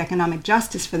considered economic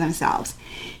justice for themselves.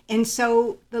 And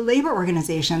so the labor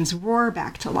organizations roar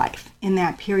back to life in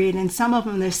that period, and some of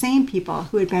them the same people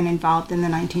who had been involved in the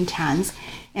 1910s,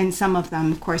 and some of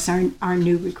them, of course, are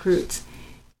new recruits.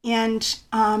 And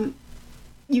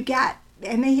they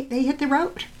hit the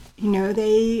road.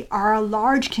 They are a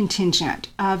large contingent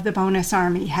of the bonus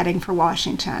army heading for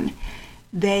Washington.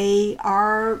 They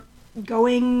are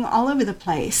going all over the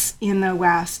place in the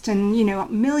West, and,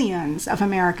 millions of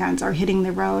Americans are hitting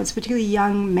the roads, particularly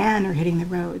young men are hitting the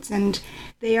roads, and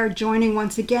they are joining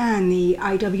once again the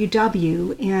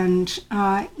IWW and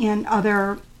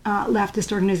other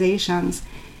leftist organizations.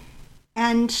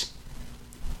 And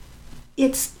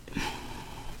it's,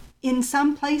 in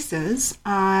some places,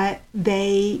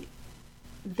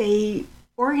 they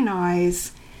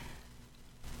organize.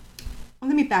 Well,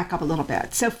 let me back up a little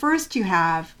bit. So first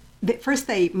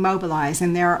they mobilize,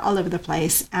 and they're all over the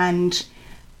place, and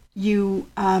it's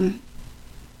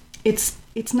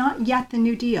not yet the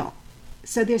New Deal.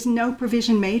 So there's no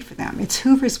provision made for them. It's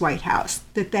Hoover's White House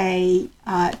that they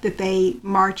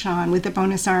march on with the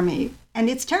bonus army, and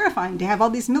it's terrifying to have all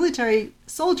these military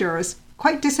soldiers,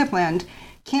 quite disciplined,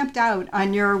 camped out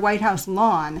on your White House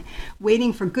lawn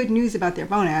waiting for good news about their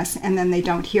bonus, and then they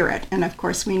don't hear it. And of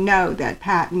course we know that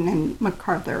Patton and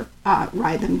MacArthur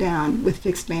ride them down with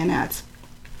fixed bayonets.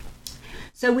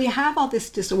 So we have all this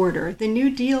disorder. The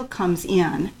New Deal comes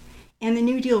in, and the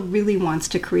New Deal really wants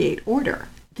to create order.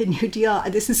 The New Deal,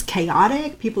 this is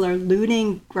chaotic. People are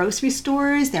looting grocery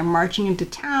stores. They're marching into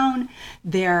town.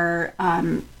 They're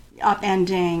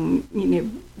upending,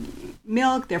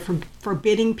 milk. They're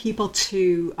forbidding people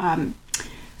to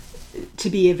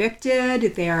be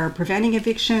evicted. They're preventing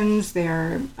evictions.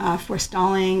 They're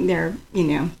forestalling. They're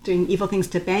doing evil things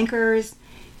to bankers,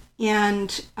 and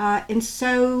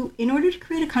so in order to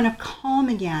create a kind of calm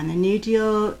again, the New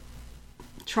Deal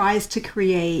tries to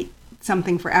create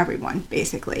something for everyone,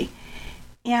 basically.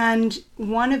 And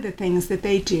one of the things that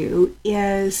they do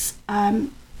is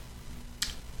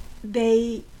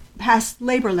they pass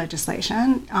labor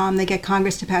legislation. They get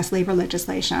Congress to pass labor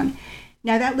legislation.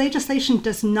 Now, that legislation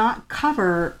does not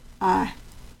cover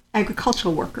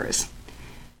agricultural workers,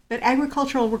 but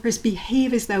agricultural workers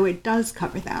behave as though it does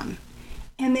cover them.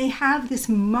 And they have this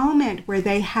moment where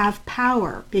they have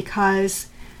power, because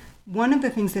one of the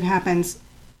things that happens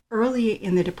early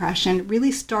in the Depression,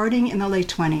 really starting in the late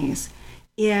 20s,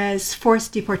 is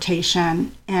forced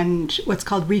deportation and what's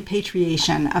called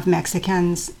repatriation of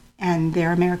Mexicans and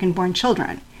their American-born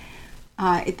children.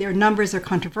 Their numbers are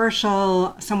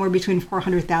controversial. Somewhere between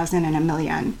 400,000 and 1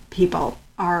 million people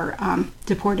are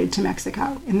deported to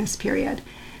Mexico in this period.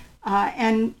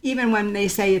 And even when they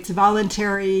say it's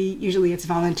voluntary, usually it's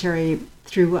voluntary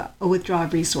through a withdrawal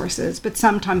of resources, but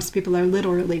sometimes people are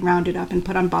literally rounded up and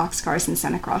put on boxcars and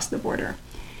sent across the border.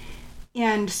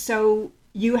 And so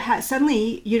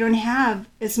suddenly you don't have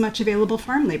as much available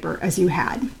farm labor as you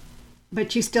had,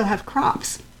 but you still have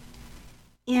crops.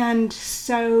 And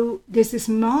so there's this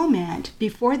moment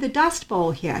before the Dust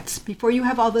Bowl hits, before you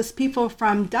have all those people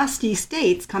from dusty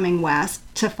states coming west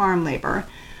to farm labor,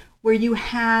 where you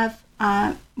have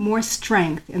more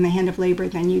strength in the hand of labor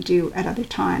than you do at other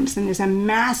times. And there's a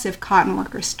massive cotton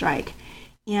worker strike,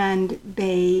 and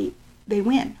they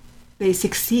win. They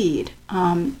succeed,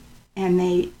 and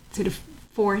they sort of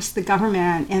force the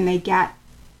government, and they get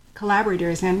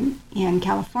collaborators in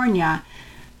California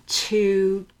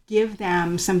to give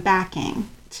them some backing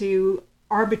to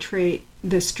arbitrate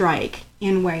the strike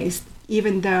in ways,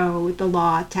 even though the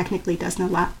law technically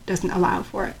doesn't allow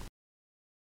for it.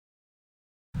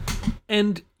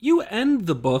 And you end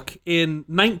the book in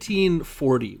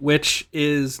 1940, which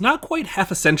is not quite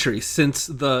half a century since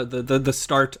the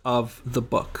start of the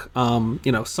book.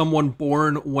 Someone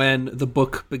born when the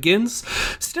book begins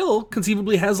still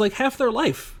conceivably has like half their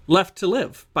life left to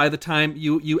live by the time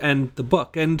you end the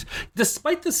book. And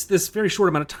despite this very short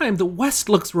amount of time, the West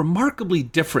looks remarkably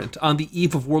different on the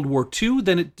eve of World War II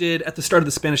than it did at the start of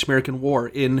the Spanish-American War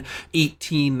in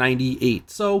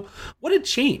 1898. So what had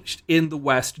changed in the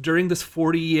West during this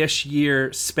 40-ish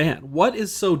year span? What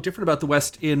is so different about the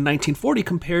West in 1940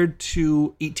 compared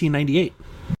to 1898?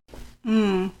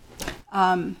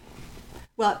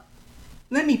 Well,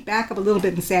 let me back up a little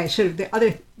bit and say the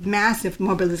other massive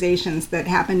mobilizations that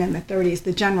happened in the 30s,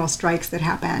 the general strikes that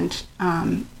happened,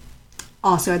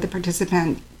 also had the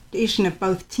participation of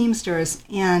both Teamsters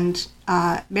and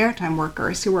maritime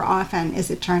workers, who were often,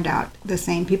 as it turned out, the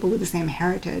same people with the same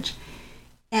heritage.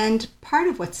 And part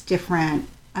of what's different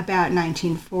about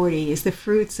 1940 is the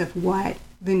fruits of what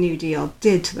the New Deal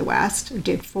did to the West, or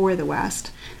did for the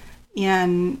West,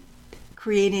 in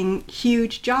creating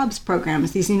huge jobs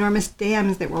programs, these enormous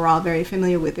dams that we're all very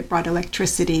familiar with that brought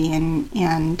electricity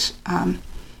and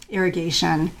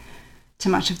irrigation to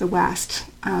much of the West.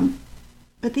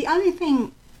 But the other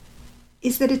thing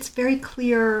is that it's very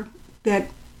clear that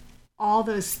all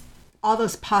those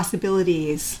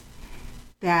possibilities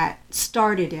that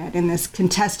started it in this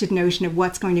contested notion of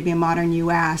what's going to be a modern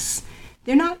U.S.,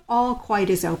 they're not all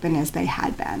quite as open as they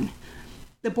had been.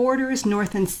 The borders,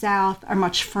 north and south, are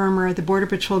much firmer. The Border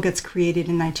Patrol gets created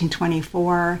in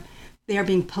 1924. They are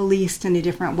being policed in a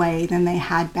different way than they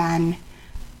had been.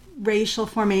 Racial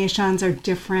formations are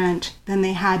different than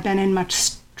they had been and much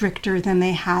stricter than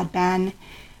they had been.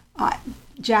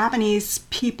 Japanese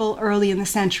people early in the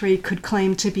century could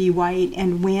claim to be white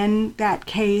and win that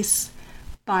case.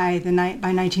 By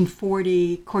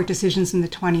 1940, court decisions in the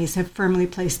 20s have firmly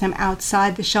placed them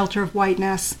outside the shelter of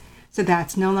whiteness, so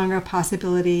that's no longer a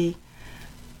possibility.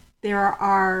 There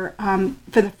are,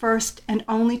 for the first and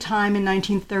only time in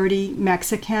 1930,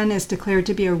 Mexican is declared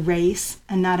to be a race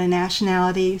and not a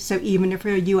nationality. So even if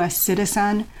you're a U.S.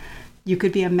 citizen, you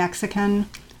could be a Mexican,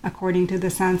 according to the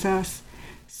census.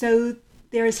 So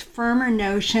there's firmer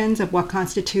notions of what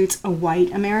constitutes a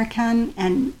white American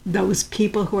and those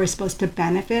people who are supposed to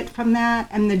benefit from that.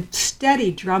 And the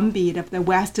steady drumbeat of the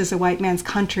West as a white man's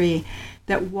country,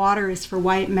 that water is for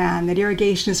white men, that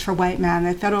irrigation is for white men,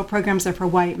 that federal programs are for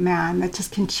white men, that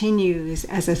just continues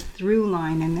as a through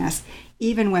line in this,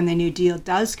 even when the New Deal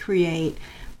does create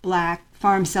Black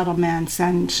farm settlements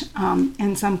and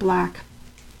some Black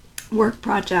work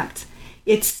projects.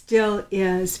 It still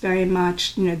is very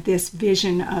much, this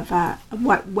vision of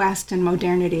what West and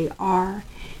modernity are,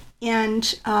 and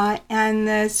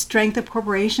the strength of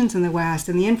corporations in the West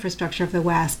and the infrastructure of the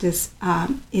West is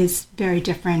very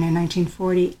different in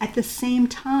 1940. At the same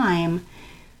time,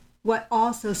 what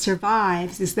also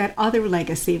survives is that other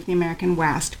legacy of the American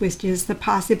West, which is the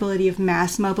possibility of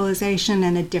mass mobilization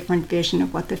and a different vision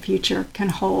of what the future can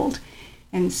hold.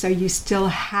 And so you still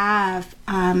have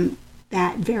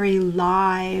that very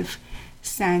live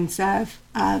sense of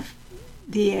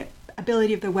the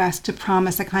ability of the West to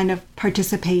promise a kind of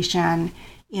participation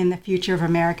in the future of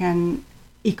American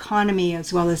economy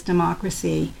as well as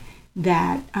democracy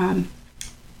that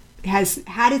has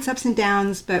had its ups and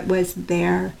downs, but was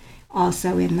there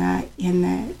also in the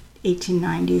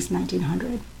 1890s,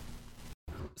 1900.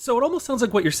 So it almost sounds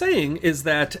like what you're saying is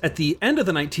that at the end of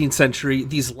the 19th century,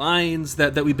 these lines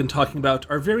that we've been talking about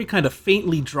are very kind of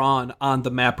faintly drawn on the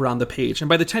map or on the page. And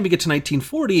by the time you get to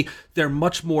 1940, they're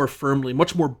much more firmly,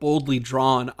 much more boldly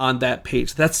drawn on that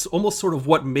page. That's almost sort of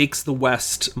what makes the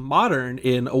West modern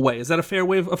in a way. Is that a fair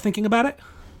way of thinking about it?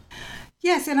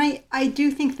 Yes, and I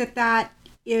do think that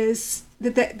is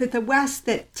that the West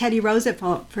that Teddy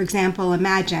Roosevelt, for example,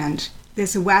 imagined,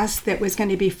 this West that was going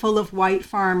to be full of white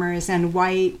farmers and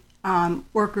white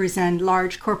workers and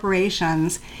large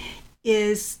corporations,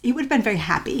 he would have been very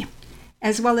happy,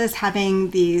 as well as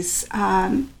having these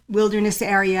wilderness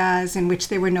areas in which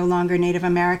there were no longer Native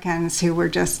Americans who were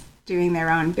just doing their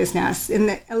own business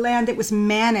in a land that was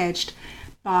managed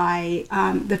by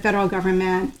the federal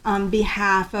government on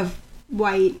behalf of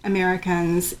white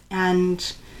Americans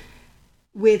and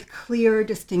with clear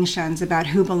distinctions about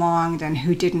who belonged and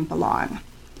who didn't belong.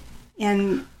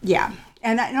 And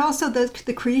and also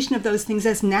the creation of those things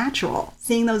as natural,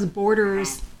 seeing those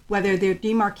borders, whether they're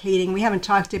demarcating, we haven't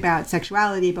talked about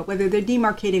sexuality, but whether they're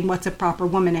demarcating what's a proper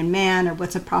woman and man or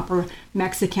what's a proper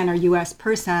Mexican or U.S.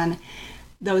 person,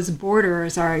 those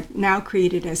borders are now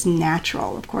created as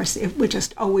natural. Of course, it would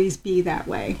just always be that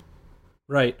way.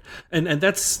 Right. And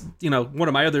that's, one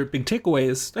of my other big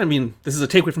takeaways. I mean, this is a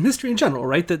takeaway from history in general,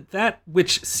 right? That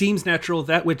which seems natural,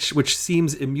 that which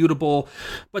seems immutable,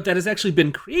 but that has actually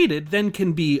been created, then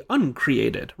can be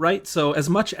uncreated, right? So as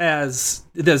much as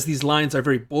these lines are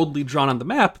very boldly drawn on the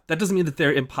map, that doesn't mean that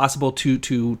they're impossible to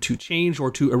change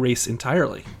or to erase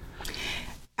entirely.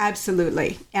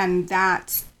 Absolutely. And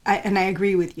I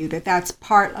agree with you that that's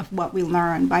part of what we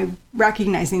learn. By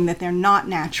recognizing that they're not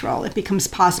natural, it becomes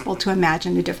possible to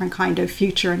imagine a different kind of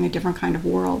future and a different kind of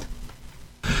world.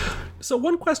 So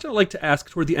one question I like to ask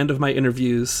toward the end of my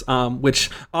interviews, which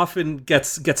often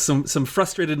gets some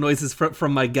frustrated noises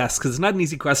from my guests, because it's not an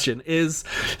easy question, is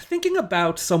thinking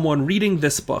about someone reading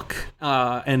this book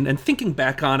and thinking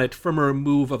back on it from a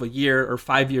remove of a year or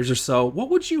 5 years or so. What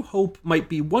would you hope might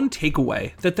be one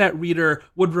takeaway that reader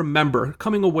would remember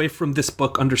coming away from this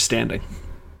book understanding?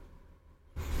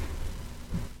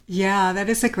 Yeah, that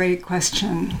is a great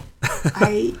question.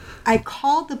 I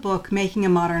called the book Making a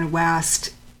Modern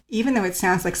West, even though it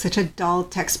sounds like such a dull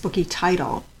textbooky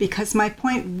title, because my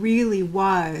point really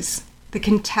was the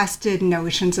contested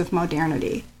notions of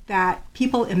modernity, that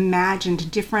people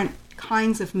imagined different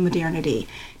kinds of modernity,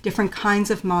 different kinds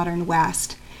of modern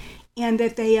West, and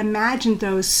that they imagined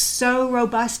those so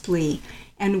robustly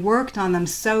and worked on them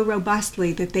so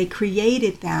robustly that they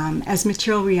created them as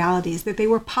material realities, that they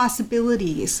were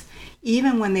possibilities,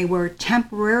 even when they were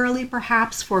temporarily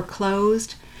perhaps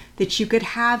foreclosed, that you could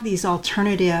have these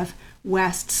alternative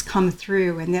Wests come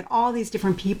through, and that all these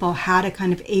different people had a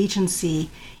kind of agency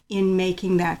in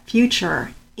making that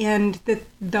future, and that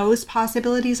those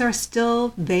possibilities are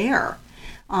still there.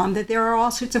 That there are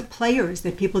all sorts of players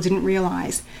that people didn't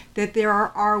realize, that there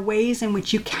are ways in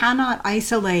which you cannot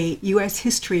isolate U.S.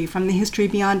 history from the history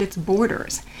beyond its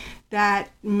borders, that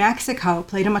Mexico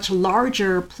played a much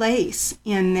larger place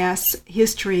in this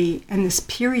history and this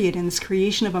period in this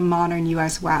creation of a modern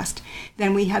U.S. West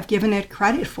than we have given it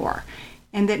credit for,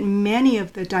 and that many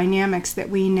of the dynamics that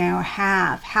we now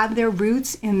have their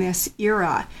roots in this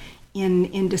era,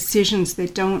 in decisions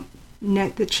that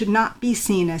should not be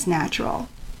seen as natural.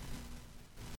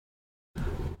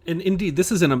 And indeed,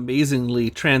 this is an amazingly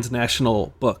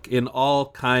transnational book in all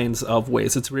kinds of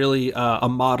ways. It's really a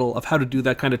model of how to do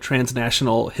that kind of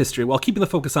transnational history while keeping the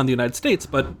focus on the United States,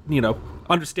 but,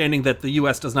 understanding that the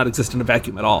U.S. does not exist in a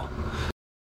vacuum at all.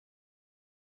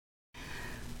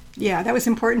 Yeah, that was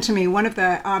important to me. in one of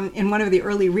the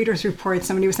early readers' reports,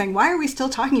 somebody was saying, "Why are we still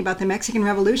talking about the Mexican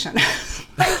Revolution?"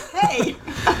 Hey!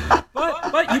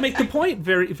 But you make the point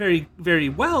very, very, very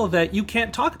well that you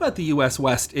can't talk about the U.S.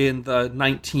 West in the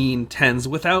 1910s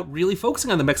without really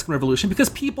focusing on the Mexican Revolution, because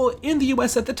people in the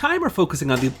U.S. at the time are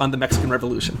focusing on the Mexican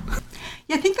Revolution.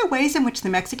 Yeah, I think the ways in which the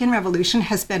Mexican Revolution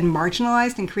has been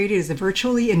marginalized and created as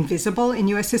virtually invisible in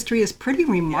U.S. history is pretty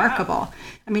remarkable. Yeah.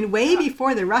 I mean, way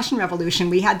before the Russian Revolution,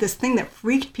 we had this thing that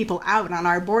freaked people out on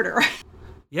our border.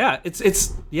 Yeah, it's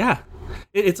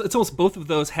almost both of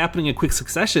those happening in quick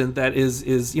succession that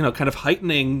is kind of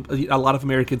heightening a lot of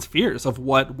Americans' fears of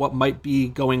what might be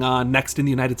going on next in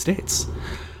the United States.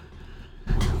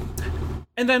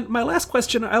 And then my last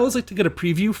question, I always like to get a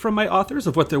preview from my authors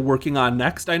of what they're working on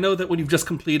next. I know that when you've just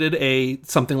completed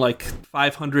something like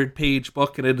 500-page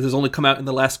book and it has only come out in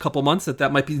the last couple months,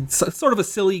 that might be sort of a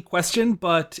silly question.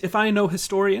 But if I know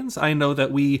historians, I know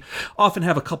that we often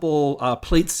have a couple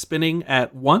plates spinning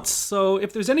at once. So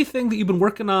if there's anything that you've been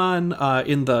working on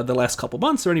in the last couple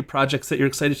months or any projects that you're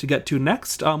excited to get to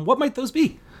next, what might those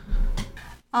be?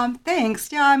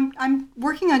 Thanks. Yeah, I'm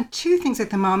working on two things at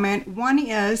the moment. One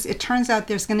is, it turns out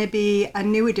there's going to be a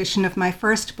new edition of my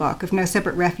first book, of No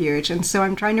Separate Refuge, and so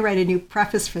I'm trying to write a new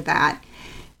preface for that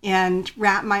and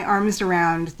wrap my arms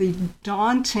around the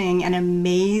daunting and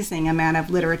amazing amount of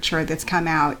literature that's come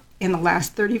out in the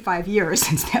last 35 years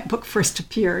since that book first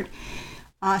appeared.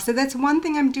 So that's one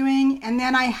thing I'm doing. And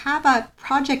then I have a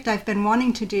project I've been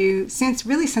wanting to do since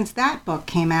that book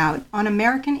came out, on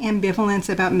American ambivalence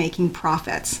about making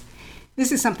profits.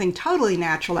 This is something totally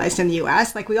naturalized in the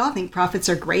U.S. Like, we all think profits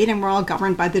are great and we're all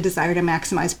governed by the desire to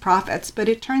maximize profits. But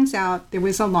it turns out there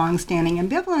was a long-standing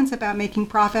ambivalence about making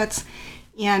profits.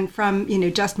 And from,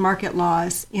 just market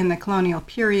laws in the colonial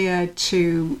period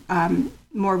to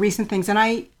more recent things. And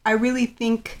I really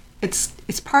think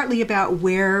it's partly about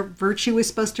where virtue is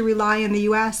supposed to rely in the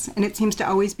U.S., and it seems to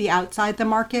always be outside the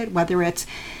market, whether it's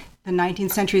the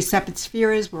 19th century separate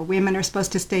spheres where women are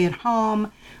supposed to stay at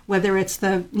home, whether it's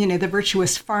the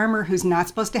virtuous farmer who's not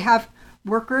supposed to have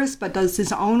workers but does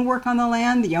his own work on the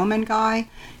land, the yeoman guy,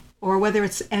 or whether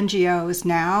it's NGOs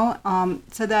now.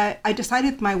 So that I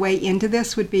decided my way into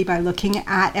this would be by looking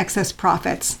at excess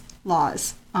profits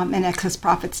laws. And excess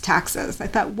profits taxes. I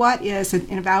thought, what is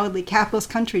an avowedly capitalist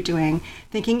country doing,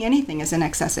 thinking anything is an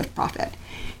excessive profit?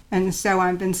 And so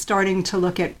I've been starting to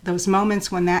look at those moments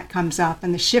when that comes up,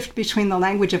 and the shift between the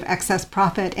language of excess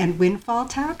profit and windfall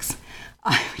tax,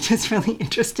 which is really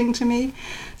interesting to me.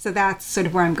 So that's sort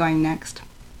of where I'm going next.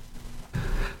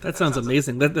 That sounds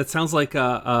amazing. That sounds like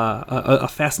a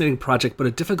fascinating project, but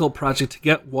a difficult project to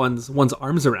get one's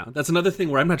arms around. That's another thing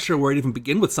where I'm not sure where I'd even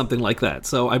begin with something like that.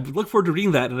 So I look forward to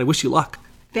reading that, and I wish you luck.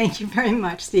 Thank you very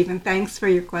much, Stephen. Thanks for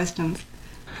your questions.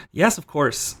 Yes, of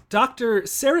course. Dr.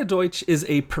 Sarah Deutsch is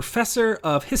a professor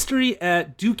of history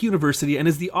at Duke University and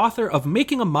is the author of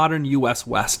Making a Modern U.S.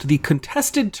 West, the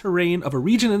contested terrain of a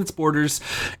region and its borders,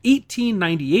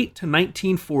 1898 to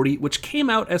 1940, which came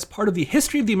out as part of the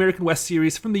History of the American West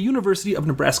series from the University of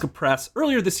Nebraska Press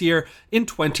earlier this year in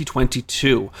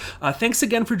 2022. Thanks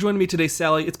again for joining me today,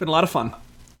 Sally. It's been a lot of fun.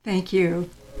 Thank you.